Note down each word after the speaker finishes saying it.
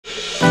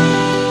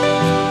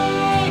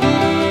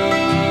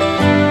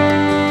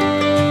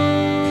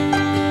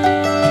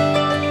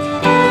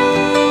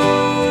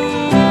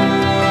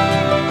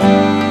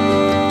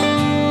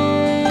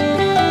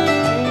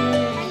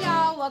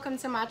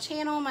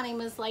channel. My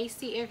name is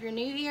Lacie if you're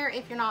new here.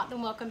 If you're not,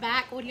 then welcome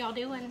back. What are y'all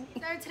doing?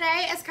 So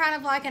today is kind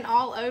of like an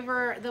all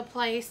over the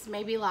place,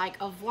 maybe like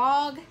a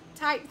vlog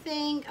type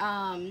thing.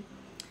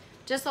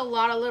 Just a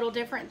lot of little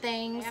different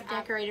things. I've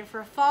decorated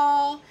for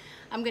fall.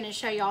 I'm going to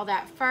show y'all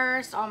that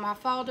first, all my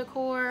fall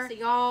decor. So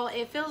y'all,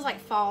 it feels like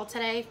fall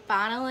today,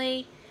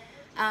 finally.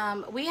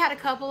 We had a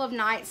couple of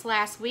nights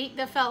last week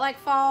that felt like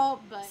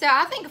fall, but so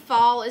I think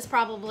fall is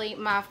probably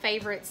my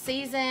favorite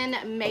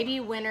season. Maybe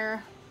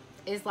winter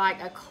is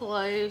like a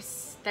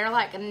close, they're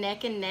like a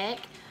neck and neck,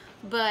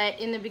 but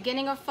in the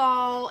beginning of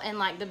fall and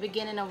like the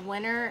beginning of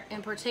winter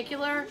in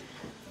particular,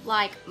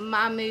 like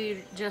my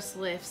mood just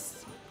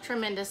lifts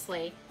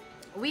tremendously.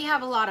 We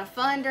have a lot of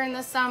fun during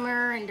the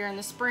summer and during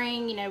the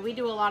spring. You know, we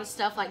do a lot of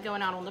stuff like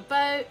going out on the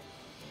boat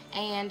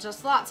and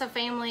just lots of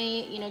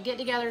family, you know,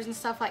 get-togethers and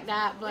stuff like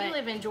that. But we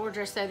live in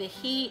Georgia, so the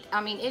heat,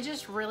 I mean, it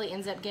just really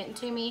ends up getting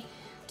to me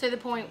to the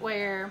point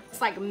where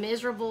it's like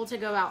miserable to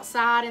go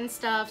outside and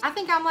stuff. I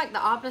think I'm like the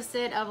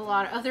opposite of a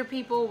lot of other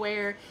people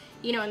where,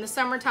 you know, in the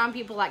summertime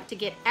people like to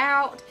get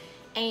out,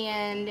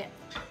 and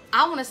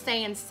I want to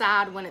stay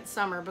inside when it's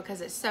summer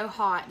because it's so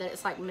hot that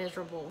it's like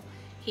miserable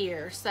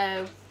here.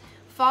 So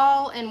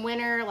fall and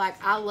winter, like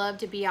I love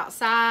to be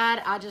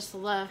outside. I just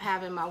love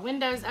having my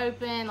windows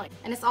open, like,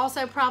 and it's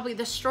also probably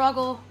the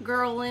struggle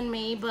girl in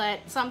me,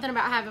 but something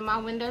about having my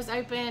windows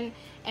open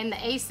and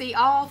the AC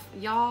off,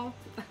 y'all,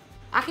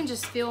 I can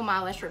just feel my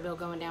electric bill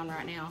going down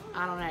right now.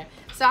 I don't know.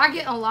 So I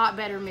get in a lot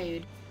better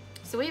mood.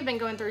 So we've been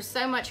going through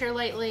so much here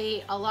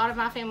lately. A lot of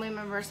my family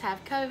members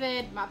have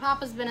COVID. My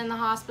papa's been in the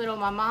hospital.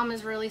 My mom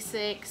is really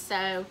sick.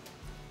 So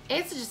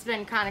it's just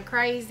been kind of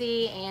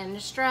crazy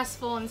and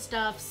stressful and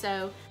stuff.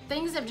 So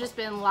things have just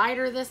been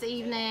lighter this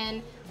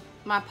evening.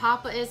 My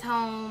papa is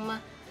home,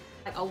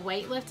 like a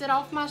weight lifted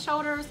off my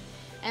shoulders.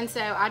 And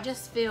so I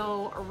just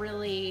feel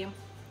really,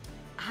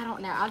 I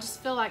don't know, I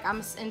just feel like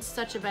I'm in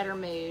such a better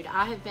mood.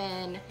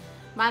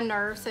 My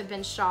nerves have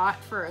been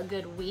shot for a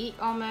good week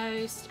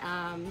almost.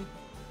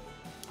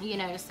 You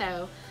know,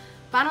 so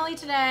finally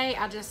today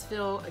I just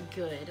feel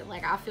good.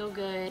 Like I feel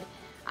good.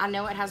 I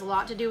know it has a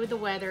lot to do with the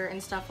weather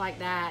and stuff like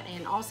that.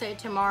 And also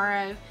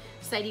tomorrow,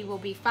 Sadie will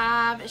be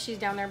 5. She's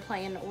down there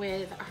playing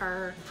with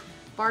her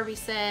Barbie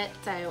set.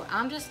 So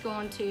I'm just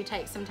going to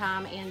take some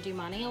time and do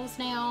my nails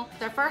now.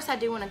 So first I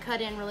do want to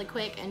cut in really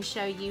quick and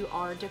show you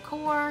our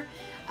decor.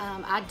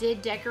 I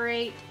did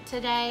decorate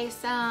today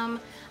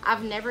some.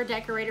 I've never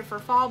decorated for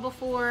fall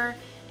before,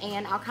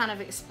 and I'll kind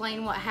of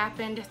explain what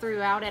happened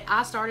throughout it.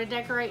 I started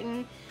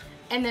decorating,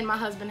 and then my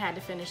husband had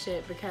to finish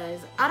it because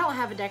I don't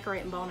have a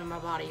decorating bone in my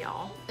body,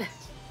 y'all.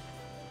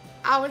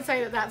 I would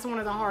say that that's one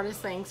of the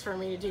hardest things for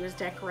me to do is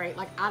decorate.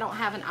 Like, I don't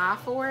have an eye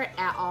for it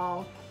at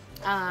all.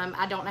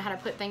 I don't know how to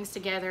put things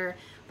together,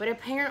 but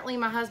apparently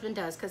my husband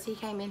does because he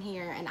came in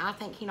here and I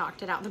think he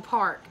knocked it out the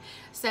park.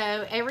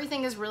 So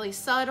everything is really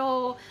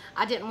subtle.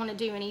 I didn't want to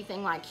do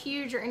anything like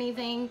huge or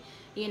anything,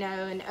 you know,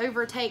 and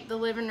overtake the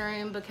living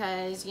room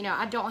because, you know,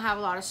 I don't have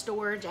a lot of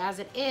storage as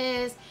it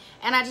is,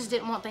 and I just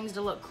didn't want things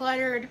to look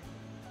cluttered.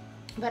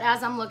 But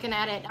as I'm looking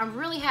at it, I'm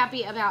really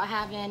happy about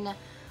having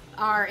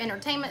our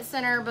entertainment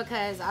center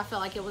because I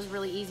felt like it was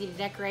really easy to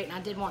decorate, and I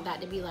did want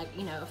that to be like,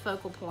 you know, a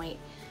focal point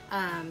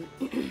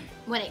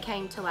when it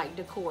came to like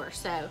decor.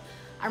 So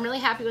I'm really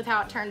happy with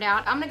how it turned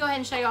out. I'm gonna go ahead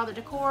and show you all the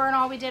decor and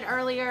all we did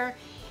earlier,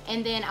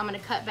 and then I'm gonna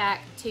cut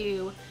back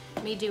to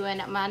me doing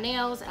my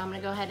nails, and I'm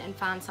gonna go ahead and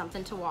find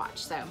something to watch.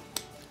 So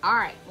all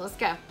right, let's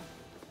go.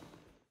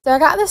 So I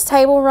got this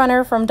table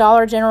runner from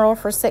Dollar General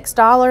for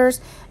 $6,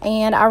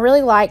 and I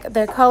really like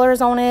the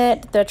colors on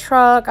it. The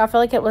truck, I feel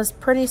like it was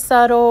pretty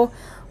subtle,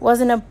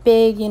 wasn't a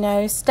big, you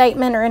know,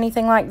 statement or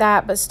anything like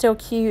that, but still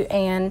cute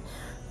and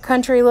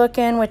country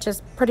looking, which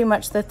is pretty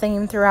much the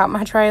theme throughout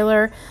my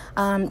trailer.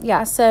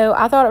 Yeah, so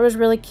I thought it was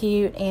really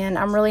cute, and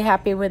I'm really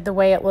happy with the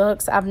way it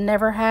looks. I've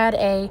never had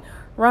a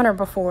runner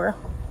before.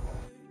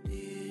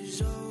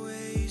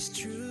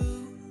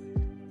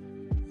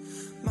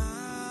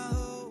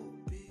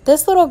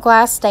 This little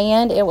glass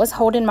stand, it was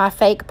holding my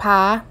fake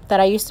pie that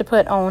I used to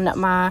put on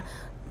my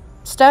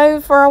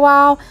stove for a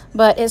while,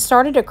 but it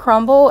started to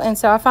crumble, and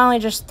so I finally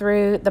just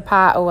threw the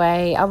pie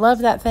away. I love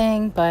that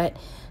thing, but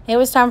it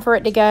was time for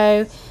it to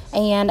go,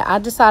 and I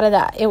decided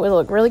that it would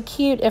look really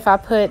cute if I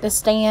put the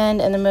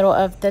stand in the middle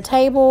of the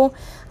table,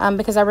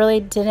 because I really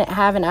didn't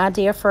have an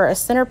idea for a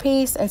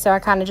centerpiece, and so I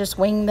kind of just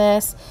winged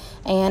this,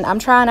 and I'm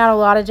trying out a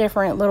lot of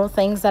different little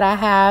things that I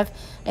have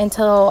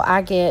until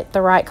I get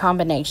the right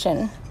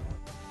combination.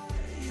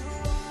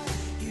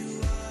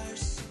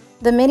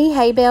 The mini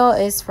hay bale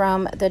is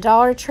from the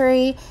Dollar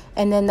Tree,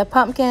 and then the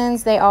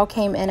pumpkins, they all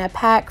came in a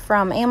pack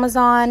from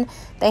Amazon.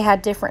 They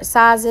had different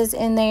sizes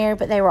in there,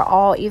 but they were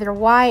all either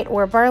white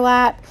or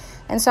burlap.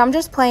 And so I'm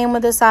just playing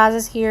with the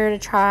sizes here to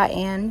try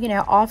and, you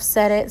know,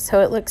 offset it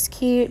so it looks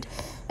cute.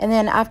 And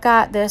then I've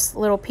got this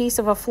little piece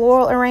of a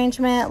floral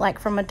arrangement, like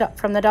from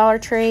the Dollar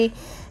Tree,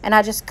 and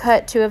I just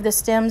cut 2 of the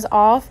stems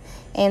off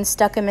and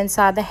stuck them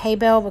inside the hay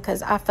bale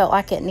because I felt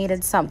like it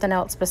needed something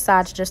else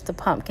besides just the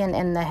pumpkin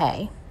and the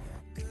hay.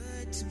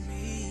 To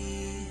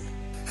me,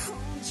 oh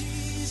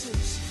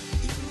Jesus,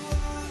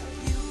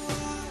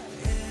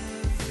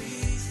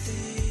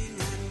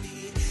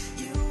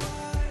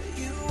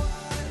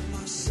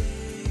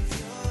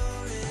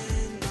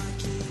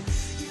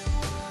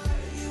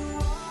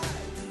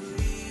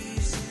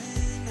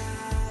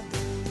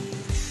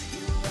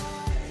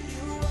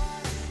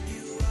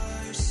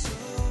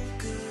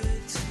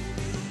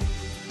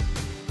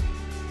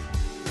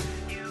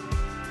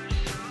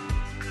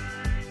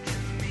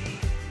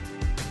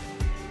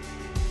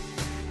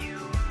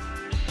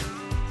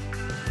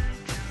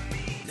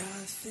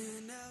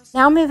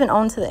 Now moving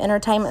on to the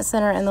entertainment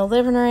center in the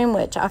living room,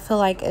 which I feel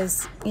like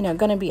is, you know,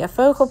 going to be a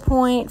focal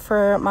point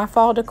for my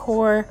fall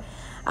decor.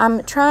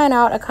 I'm trying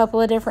out a couple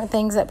of different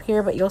things up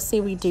here, but you'll see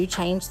we do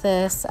change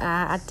this.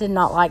 I did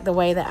not like the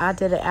way that I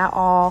did it at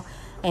all,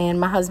 and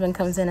my husband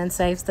comes in and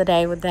saves the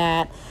day with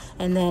that.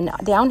 And then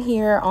down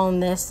here on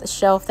this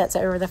shelf that's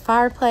over the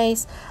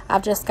fireplace,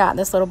 I've just got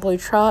this little blue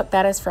truck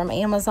that is from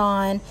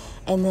Amazon,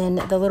 and then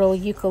the little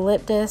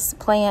eucalyptus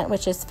plant,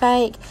 which is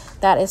fake,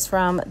 that is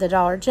from the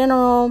Dollar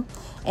General,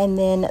 and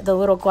then the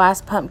little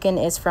glass pumpkin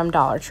is from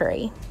Dollar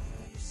Tree.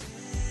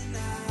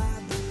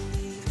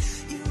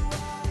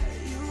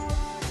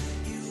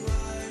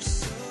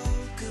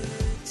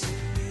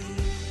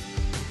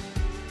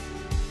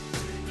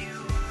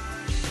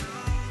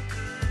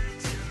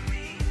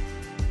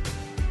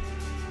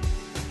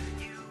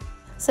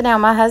 So now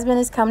my husband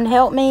has come to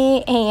help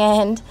me,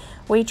 and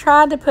we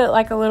tried to put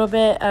like a little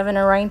bit of an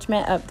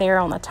arrangement up there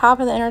on the top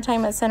of the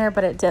entertainment center,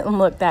 but it didn't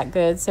look that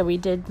good, so we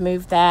did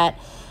move that.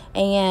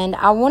 And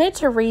I wanted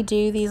to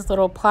redo these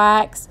little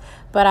plaques,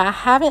 but I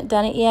haven't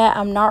done it yet.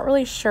 I'm not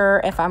really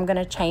sure if I'm going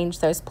to change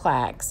those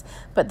plaques,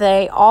 but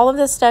all of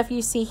the stuff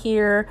you see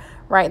here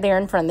right there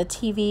in front of the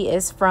TV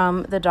is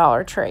from the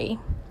Dollar Tree.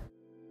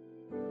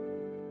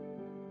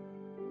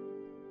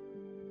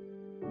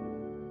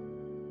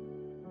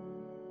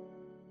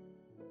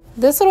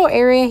 This little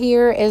area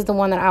here is the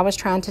one that I was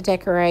trying to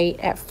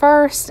decorate at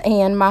first,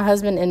 and my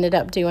husband ended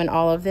up doing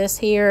all of this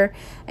here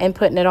and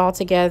putting it all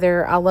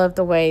together. I love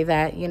the way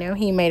that, you know,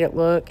 he made it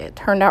look. It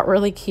turned out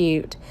really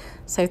cute.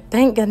 So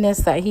thank goodness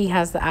that he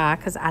has the eye,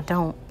 because I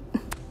don't.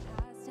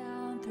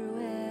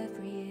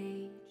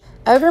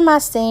 Over my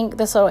sink,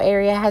 this little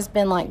area has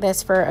been like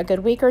this for a good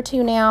week or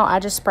two now. I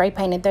just spray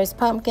painted those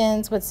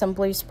pumpkins with some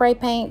blue spray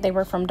paint. They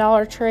were from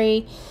Dollar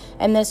Tree.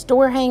 And this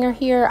door hanger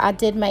here, I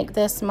did make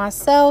this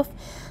myself.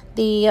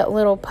 The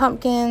little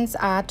pumpkins,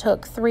 I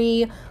took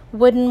 3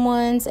 wooden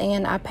ones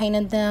and I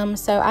painted them.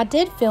 So I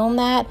did film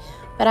that,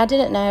 but I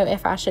didn't know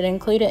if I should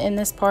include it in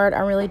this part.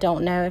 I really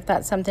don't know if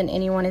that's something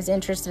anyone is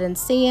interested in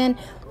seeing.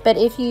 But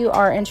if you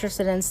are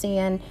interested in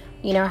seeing,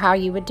 you know, how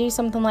you would do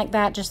something like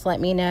that, just let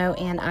me know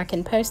and I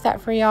can post that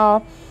for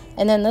y'all.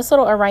 And then this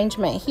little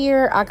arrangement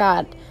here, I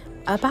got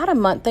about a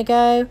month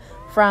ago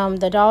from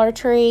the Dollar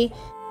Tree.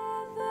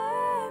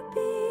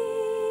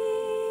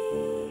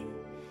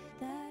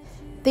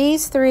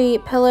 These 3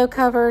 pillow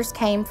covers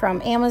came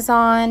from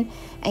Amazon,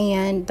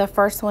 and the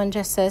first one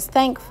just says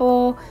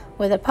thankful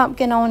with a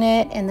pumpkin on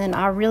it. And then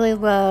I really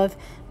love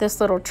this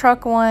little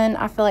truck one.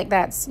 I feel like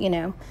that's, you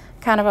know,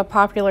 kind of a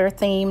popular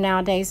theme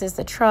nowadays is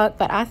the truck,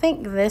 but I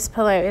think this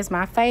pillow is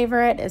my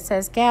favorite. It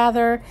says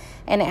gather,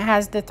 and it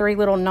has the 3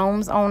 little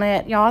gnomes on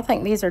it. Y'all, I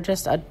think these are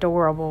just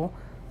adorable.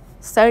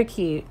 So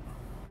cute.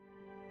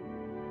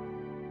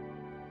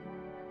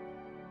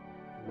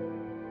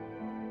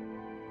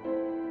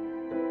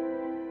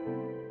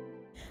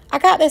 I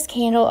got this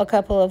candle a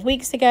couple of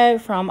weeks ago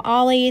from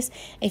Ollie's.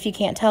 If you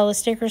can't tell, the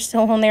sticker's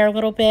still on there a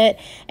little bit.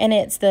 And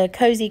it's the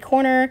Cozy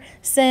Corner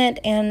scent.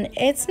 And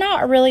it's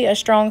not really a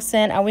strong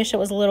scent. I wish it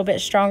was a little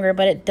bit stronger,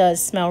 but it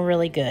does smell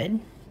really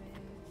good.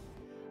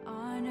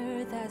 On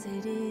earth as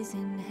it is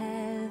in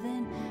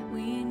heaven,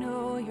 we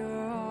know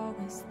you're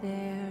always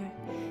there.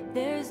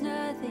 There's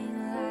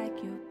nothing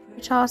like your...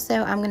 Which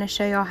also, I'm going to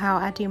show y'all how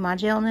I do my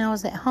gel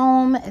nails at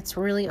home. It's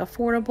really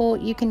affordable.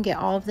 You can get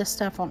all of this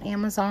stuff on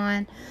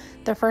Amazon.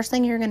 The first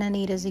thing you're going to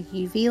need is a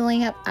UV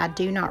lamp. I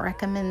do not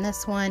recommend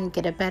this one.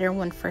 Get a better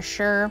one for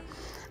sure.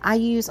 I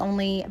use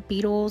only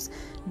Beetle's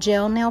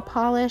gel nail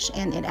polish,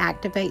 and it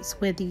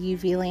activates with the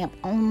UV lamp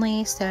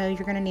only. So you're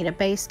going to need a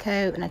base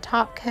coat and a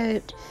top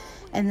coat.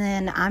 And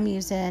then I'm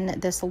using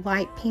this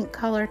light pink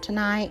color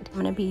tonight.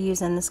 I'm going to be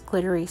using this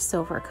glittery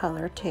silver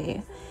color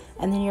too.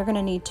 And then you're going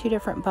to need 2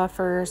 different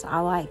buffers. I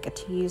like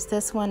to use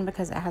this one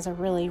because it has a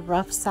really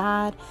rough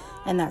side,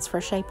 and that's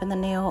for shaping the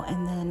nail.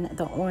 And then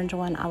the orange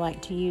one I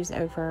like to use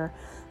over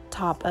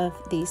top of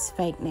these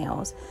fake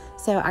nails.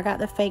 So I got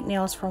the fake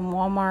nails from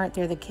Walmart.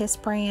 They're the Kiss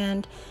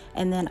brand.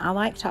 And then I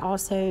like to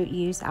also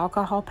use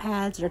alcohol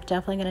pads. You're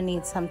definitely going to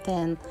need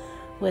something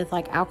with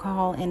like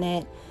alcohol in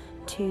it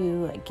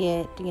to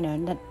get, you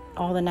know,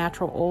 all the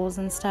natural oils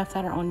and stuff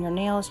that are on your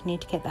nails. You need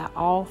to get that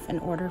off in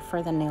order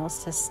for the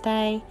nails to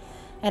stay.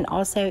 And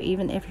also,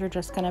 even if you're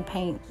just going to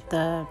paint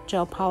the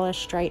gel polish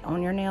straight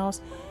on your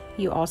nails,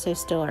 you also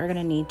still are going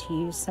to need to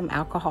use some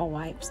alcohol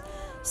wipes.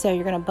 So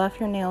you're going to buff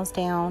your nails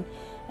down,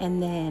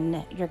 and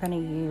then you're going to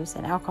use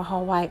an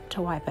alcohol wipe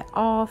to wipe it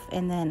off.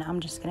 And then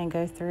I'm just going to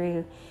go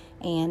through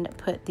and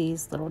put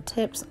these little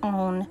tips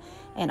on,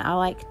 and I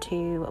like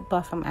to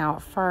buff them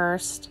out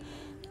first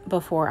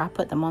before I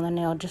put them on the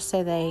nail, just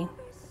so they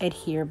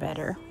adhere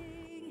better.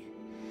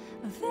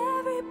 Of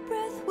every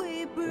breath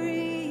we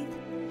breathe,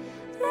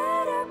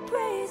 let our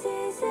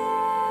praises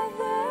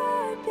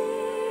ever be,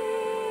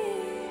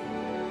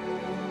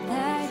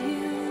 that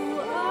you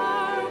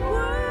are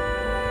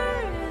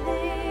worthy,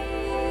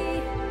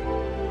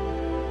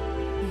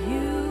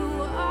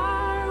 you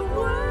are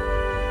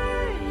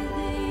worthy,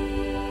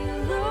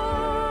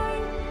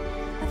 Lord,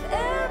 of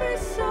every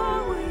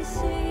song we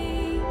sing.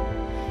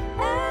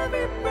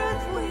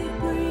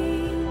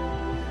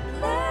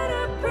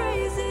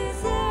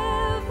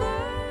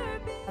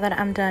 That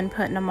I'm done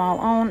putting them all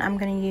on, I'm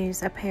going to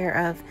use a pair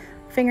of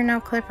fingernail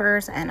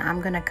clippers and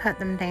I'm going to cut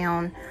them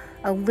down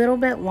a little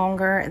bit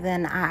longer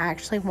than I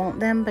actually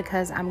want them,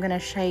 because I'm going to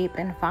shape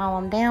and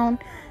file them down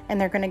and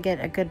they're going to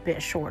get a good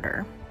bit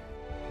shorter.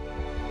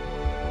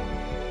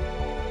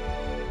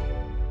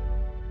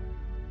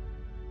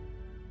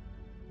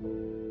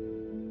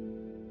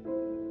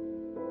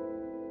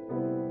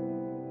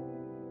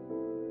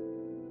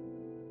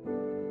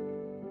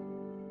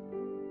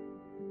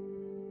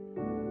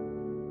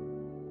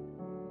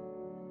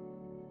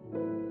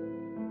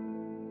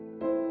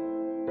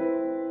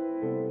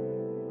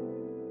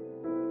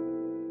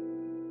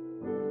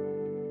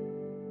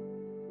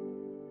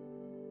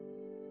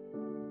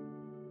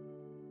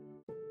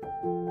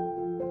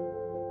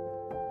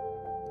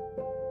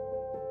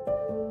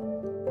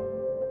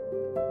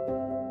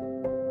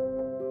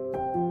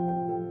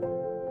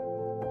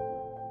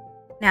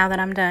 Now that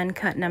I'm done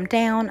cutting them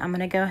down, I'm going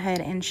to go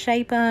ahead and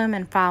shape them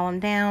and file them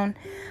down.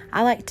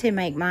 I like to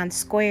make mine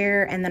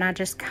square, and then I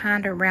just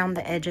kind of round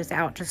the edges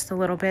out just a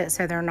little bit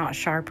so they're not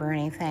sharp or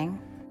anything.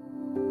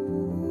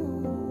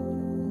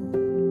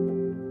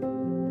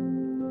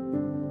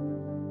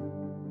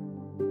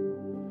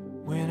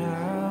 When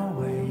I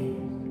wake,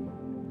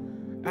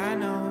 I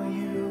know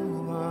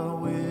you are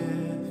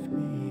with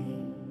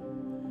me.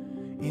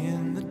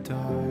 In the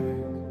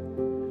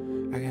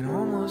dark, I can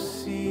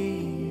almost see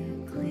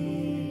you clearly.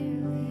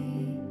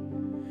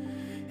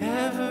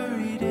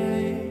 Every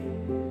day,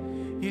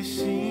 you're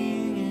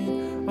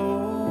singing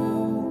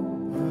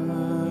over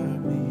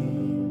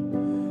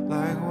me.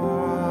 Like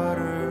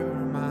water,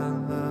 my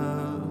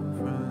love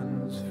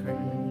runs free.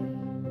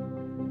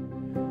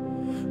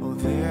 Oh,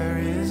 there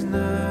is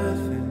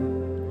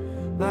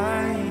nothing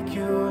like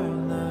your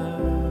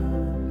love.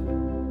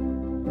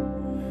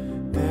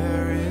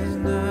 There is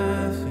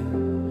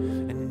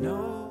nothing, and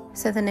no.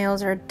 So the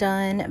nails are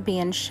done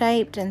being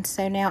shaped, and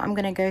so now I'm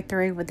going to go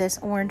through with this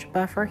orange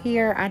buffer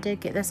here. I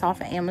did get this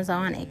off of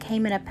Amazon. It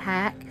came in a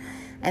pack,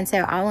 and so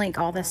I'll link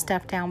all this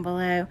stuff down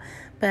below.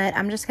 But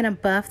I'm just going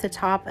to buff the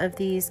top of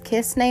these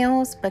kiss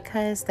nails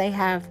because they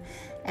have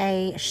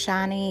a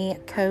shiny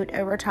coat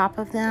over top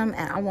of them,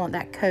 and I want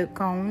that coat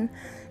gone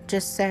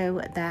just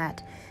so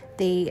that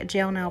the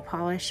gel nail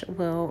polish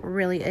will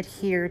really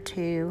adhere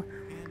to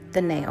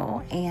the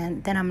nail.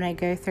 And then I'm going to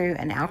go through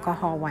and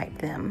alcohol wipe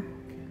them.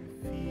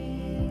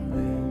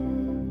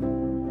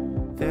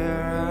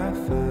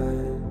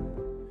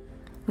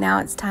 Now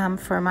it's time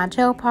for my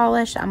gel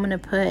polish. I'm going to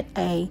put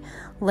a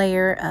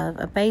layer of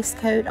a base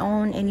coat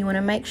on, and you want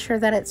to make sure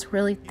that it's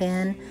really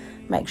thin.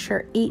 Make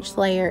sure each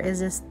layer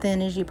is as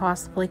thin as you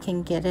possibly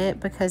can get it,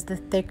 because the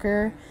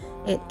thicker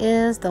it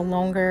is, the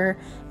longer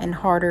and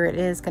harder it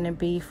is going to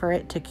be for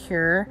it to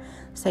cure.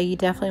 So you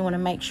definitely want to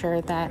make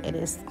sure that it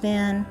is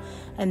thin,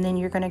 and then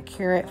you're going to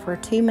cure it for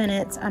 2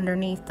 minutes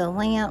underneath the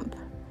lamp,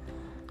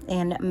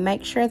 and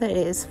make sure that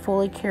it is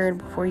fully cured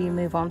before you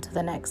move on to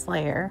the next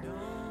layer.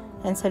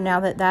 And so now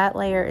that that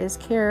layer is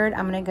cured,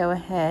 I'm going to go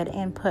ahead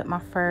and put my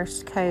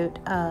first coat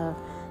of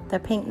the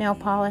pink nail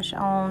polish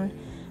on,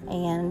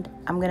 and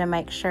I'm going to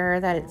make sure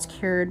that it's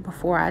cured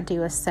before I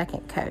do a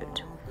second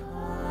coat.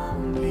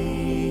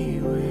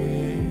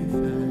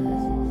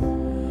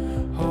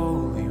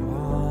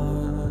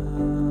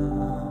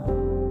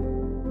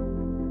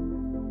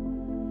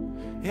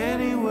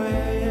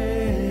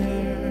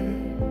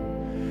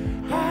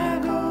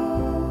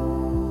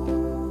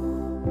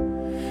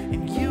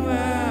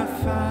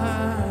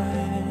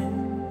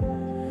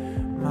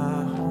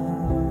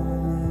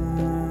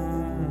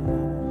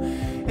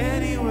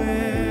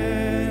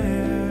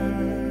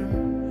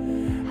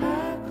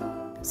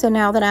 So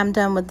now that I'm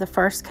done with the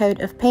first coat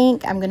of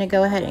pink, I'm going to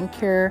go ahead and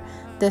cure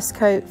this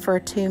coat for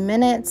 2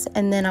 minutes,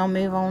 and then I'll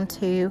move on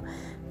to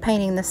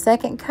painting the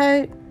second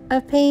coat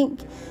of pink,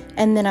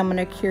 and then I'm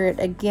going to cure it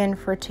again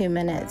for 2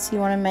 minutes. You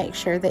want to make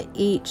sure that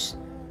each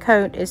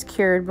coat is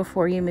cured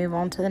before you move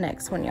on to the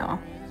next one, y'all.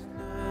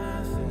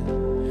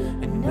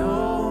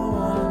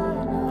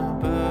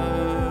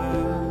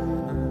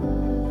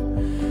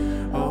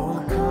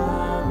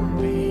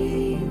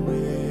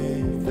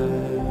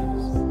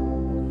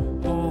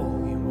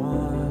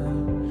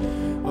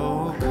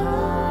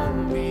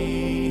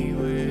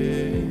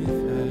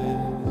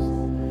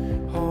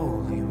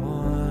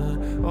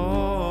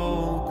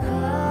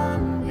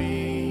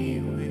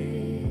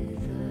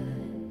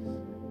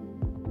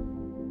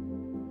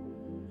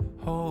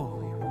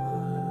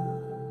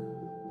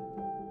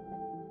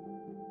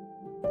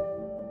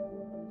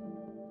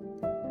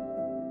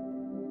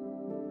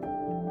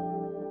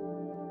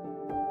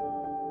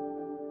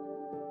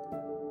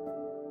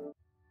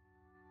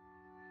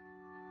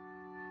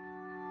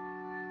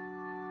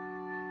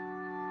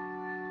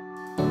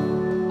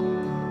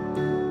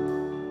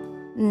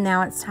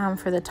 Now it's time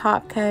for the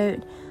top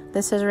coat.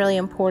 This is really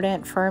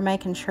important for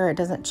making sure it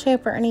doesn't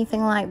chip or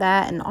anything like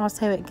that, and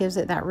also it gives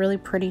it that really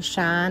pretty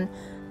shine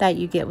that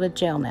you get with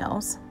gel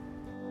nails.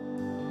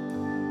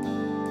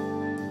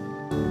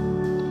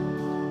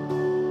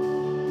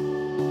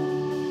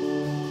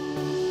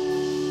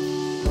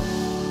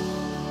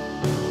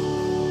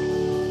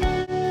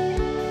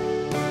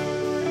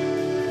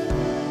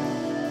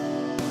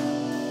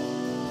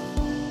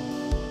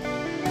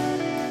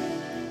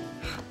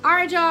 All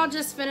right, y'all,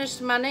 just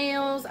finished my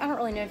nails. I don't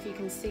really know if you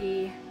can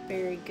see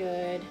very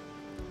good,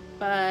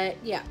 but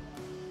yeah.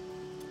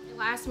 It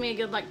lasts me a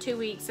good like 2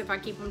 weeks if I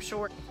keep them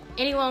short.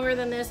 Any longer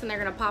than this and they're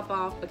gonna pop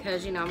off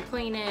because, you know, I'm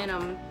cleaning,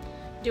 I'm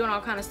doing all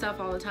kind of stuff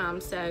all the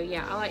time. So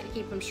yeah, I like to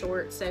keep them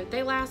short. So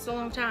they last a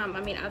long time. I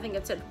mean, I think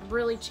it's a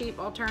really cheap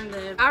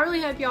alternative. I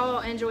really hope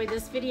y'all enjoyed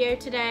this video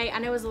today. I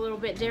know it was a little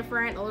bit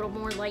different, a little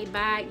more laid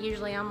back.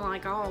 Usually I'm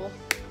like all,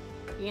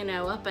 you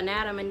know, up and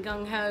at 'em and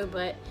gung-ho,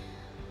 but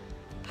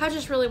I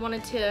just really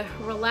wanted to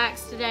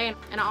relax today.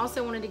 And I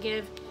also wanted to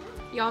give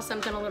y'all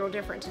something a little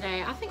different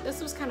today. I think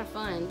this was kind of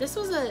fun. This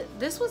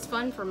was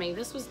fun for me.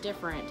 This was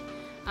different.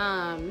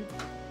 I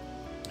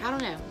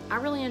don't know. I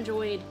really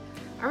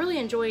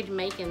enjoyed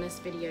making this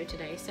video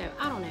today. So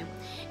I don't know.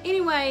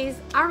 Anyways,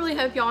 I really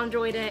hope y'all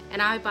enjoyed it,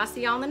 and I hope I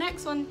see y'all on the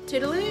next one.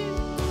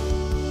 Toodaloo.